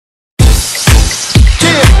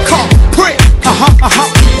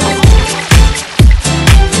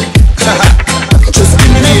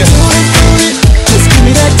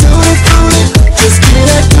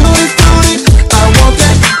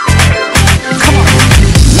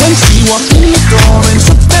walked in the door and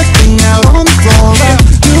took that thing out on the floor. I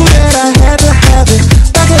knew that I had to have it.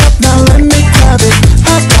 Back it up now, let me grab it.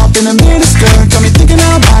 Hop up in a mini skirt, got me thinking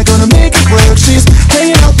how am I gonna make it work. She's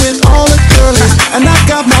hanging out with all the girlies, and I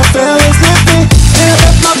got my fellas with me. And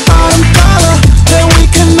if my bottom dollar, then we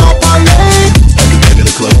can all parlay. At the back of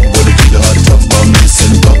the club, where they keep the hot tub on this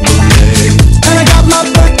and bubbly. And I got my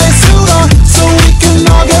birthday suit on, so we can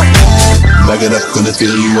all get wet. Back it up, gonna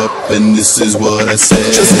fill you up, and this is what I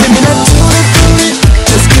said. Just give me that Tooty Fruity,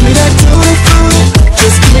 just give me that Tooty Fruity,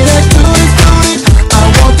 just give me that Tooty Fruity. I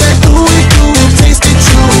want that ooey gooey, tasty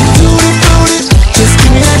chewy Tooty Fruity. Just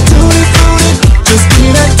give me that Tooty Fruity, just give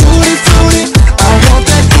me that Tooty Fruity. I want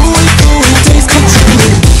that ooey gooey, tasty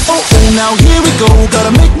chewy. Oh, oh, now here we go,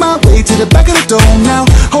 gotta make my way to the back of the dome now.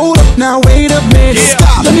 Hold up now, wait a minute,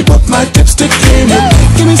 stop. Let me put my dipstick in it.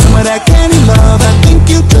 Give me some of that candy love, I think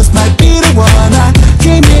you just might be the one. I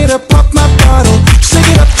came here to pop my bottle, shake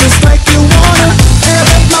it up just like you wanna. And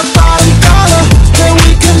at my bottom dollar, then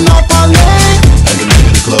we can all parlay. At the back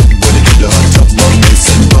of the club, where they keep the hot tub on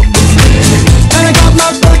this and bubbly. And I got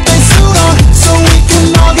my birthday suit on, so we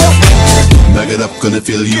can all get wet. Back it up, gonna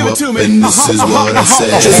fill you up, and this is what I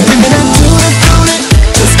said. Just give me that Tooty Fruity,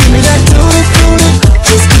 just give me that Tooty Fruity,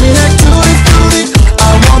 just give me that Tooty Fruity.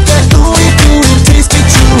 I want that ooey gooey, tasty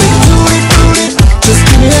chewy Tooty Fruity. Just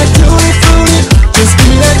give me that Tooty Fruity, just give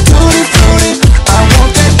me that Tooty Fruity. I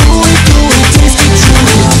want that ooey gooey, tasty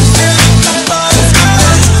chewy.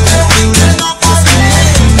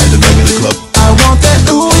 At the back of the club, I want that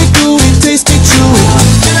ooey gooey, tasty chewy.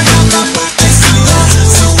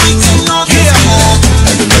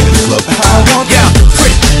 At the back of the club, I want that.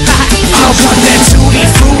 I want that Tooty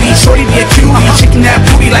Fruity, shorty be a cutie, chicken that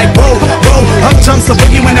booty like whoa, whoa. Up jumps the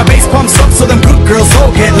boogie when the bass pumps up, so them good girls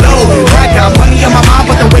all get low. I got money on my mind,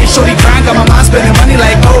 but the way shorty grind got my mind spending money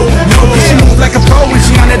like oh no. She moves like a pro when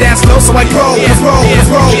she on the dance floor, so I grow,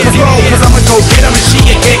 cause I'ma go get her and she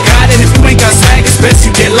get got. And if you ain't got swag, it's best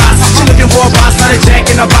you get lost. She looking for a boss, not a jack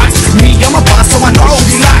in a box. Me, I'm a boss, so I know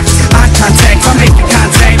she locked. Eye contact, I make the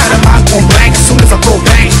contact. Out of mind going blank as soon as I go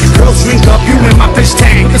bang. Girls drink up, you in my fish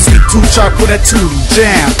tank. The sweet too sharp with a tooty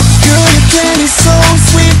jam. Girl, your candy's so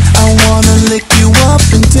sweet, I wanna lick you up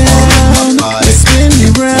and down, and spin me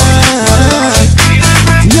round.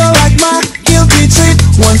 You're like my guilty treat.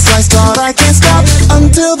 Once I start, I can't stop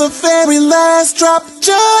until the very last drop.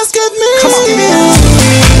 Just give me,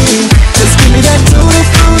 just give me that Tooty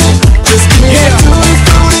Fruity, just give me that Tooty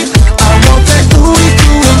Fruity. I want that ooey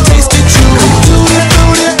gooey, tasty chewy Tooty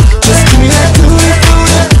Fruity. Just give me that Tooty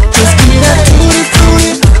Fruity, just give me that Tooty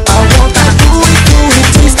Fruity. I want that ooey gooey,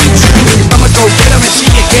 tasty chewy. I'ma go get her and she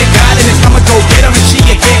get got. And I'ma go get her and she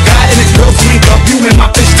get got. And if girls drink up, you in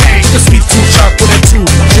my fish tank. The sweet too sharp with a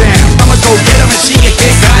tooty jam. I'ma go get her and she get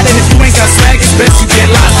got. And if you ain't got swag, it's best you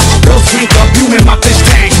get lost. Girls drink up, you in my fish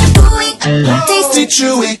tank. Tasty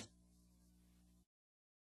chewy.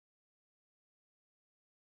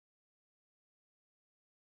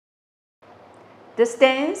 This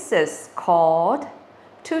dance is called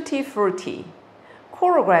Tooty Fruity,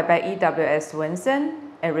 choreographed by EWS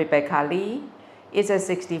Winson and Rebecca Lee. It's a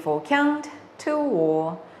 64 count,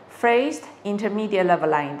 2-wall, phrased intermediate level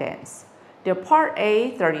line dance. The part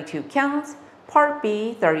A 32 counts, part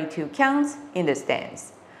B 32 counts in this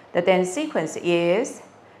dance. The dance sequence is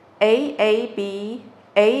AAB,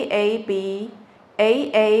 AAB,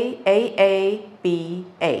 AAAABA.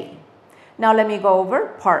 Now let me go over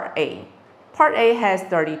part A. Part A has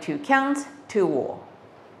 32 counts, 2-wall.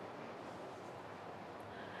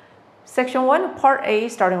 Section 1, part A,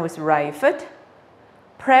 starting with right foot.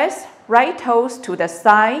 Press right toes to the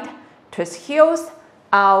side, twist heels,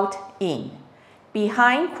 out, in.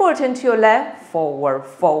 Behind, quarter turn to your left, forward,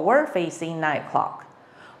 forward, facing 9 o'clock.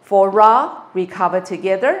 For rock, recover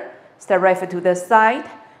together, step right foot to the side,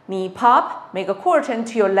 knee pop, make a quarter turn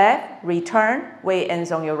to your left, return, weight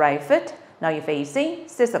ends on your right foot, now you're facing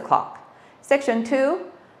 6 o'clock. Section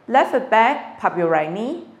 2, left foot back, pop your right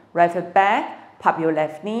knee, right foot back, pop your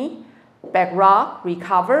left knee, back rock,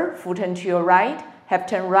 recover, full turn to your right, half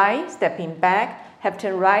turn right, stepping back, half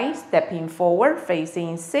turn right, stepping forward,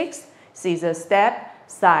 facing 6, scissor step,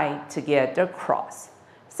 side together, cross.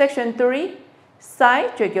 Section 3,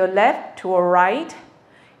 side, drag your left to a right,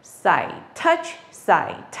 side, touch,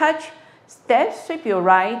 step, sweep your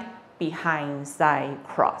right, behind, side,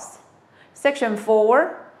 cross. Section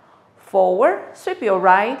 4, forward, sweep your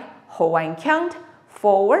right, hold 1 count,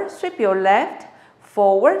 forward, sweep your left,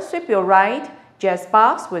 forward, sweep your right, jazz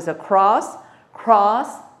box with a cross,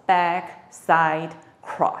 cross, back, side,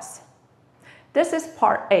 cross. This is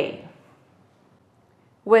part A.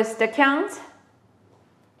 With the count,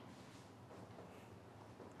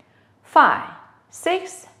 5,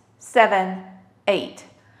 6, 7, 8.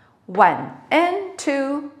 1 and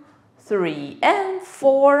 2, 3 and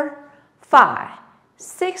 4, 5,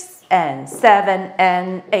 6 and 7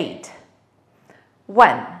 and 8.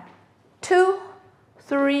 1, 2,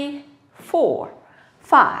 3, 4,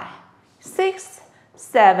 5, 6,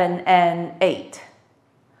 7 and 8.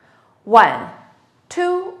 1,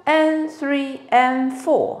 2 and 3 and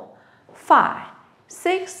 4, 5,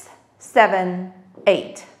 6, 7,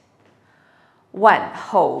 8. 1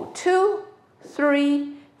 hold 2,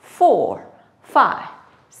 3, 4, 5,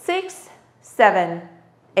 6, 7,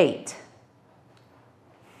 8.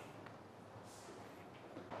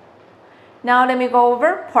 Now let me go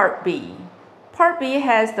over part B. Part B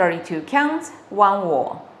has 32 counts, 1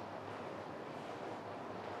 wall.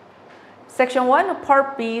 Section 1,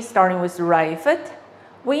 part B, starting with right foot,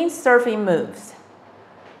 windsurfing moves.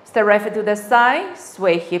 Step right foot to the side,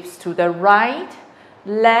 sway hips to the right,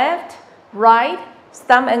 left, right,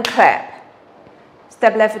 stomp and clap.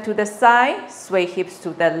 Step left foot to the side, sway hips to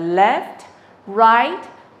the left, right,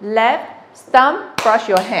 left, stomp, brush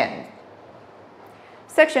your hand.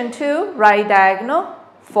 Section 2, right diagonal,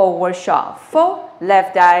 forward shuffle,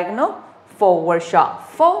 left diagonal, forward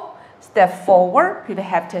shuffle. Step forward, pivot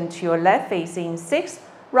half turn to your left, facing 6,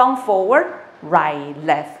 round forward, right,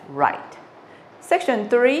 left, right. Section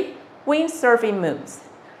 3, windsurfing moves.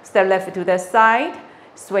 Step left to the side,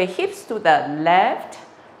 sway hips to the left,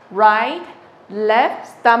 right,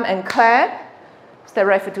 left, stomp and clap. Step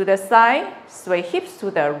right foot to the side, sway hips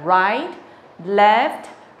to the right, left,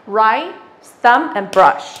 right, stomp and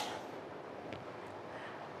brush.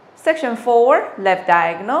 Section 4, left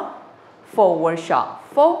diagonal, forward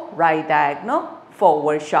shuffle, right diagonal,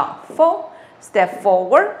 forward shuffle. Step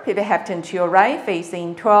forward, pivot half turn to your right,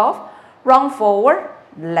 facing 12, round forward,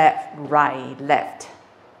 left, right, left.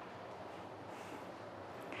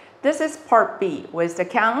 This is part B with the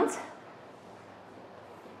count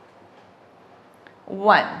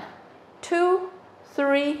 1, 2,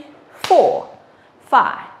 3, 4,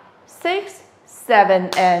 5, 6, 7,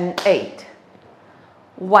 and 8.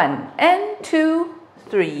 1 and 2,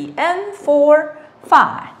 3 and 4,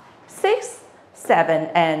 5, 6, 7,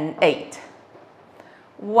 and 8.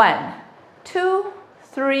 1, 2,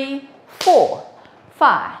 3, 4,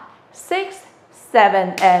 5, 6, 7,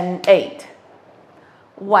 and 8.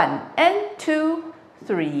 1 and 2,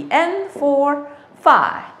 3 and 4,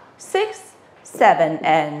 5, 6, 7,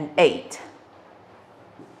 and 8.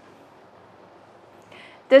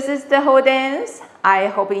 This is the whole dance. I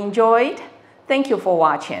hope you enjoyed. Thank you for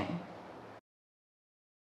watching.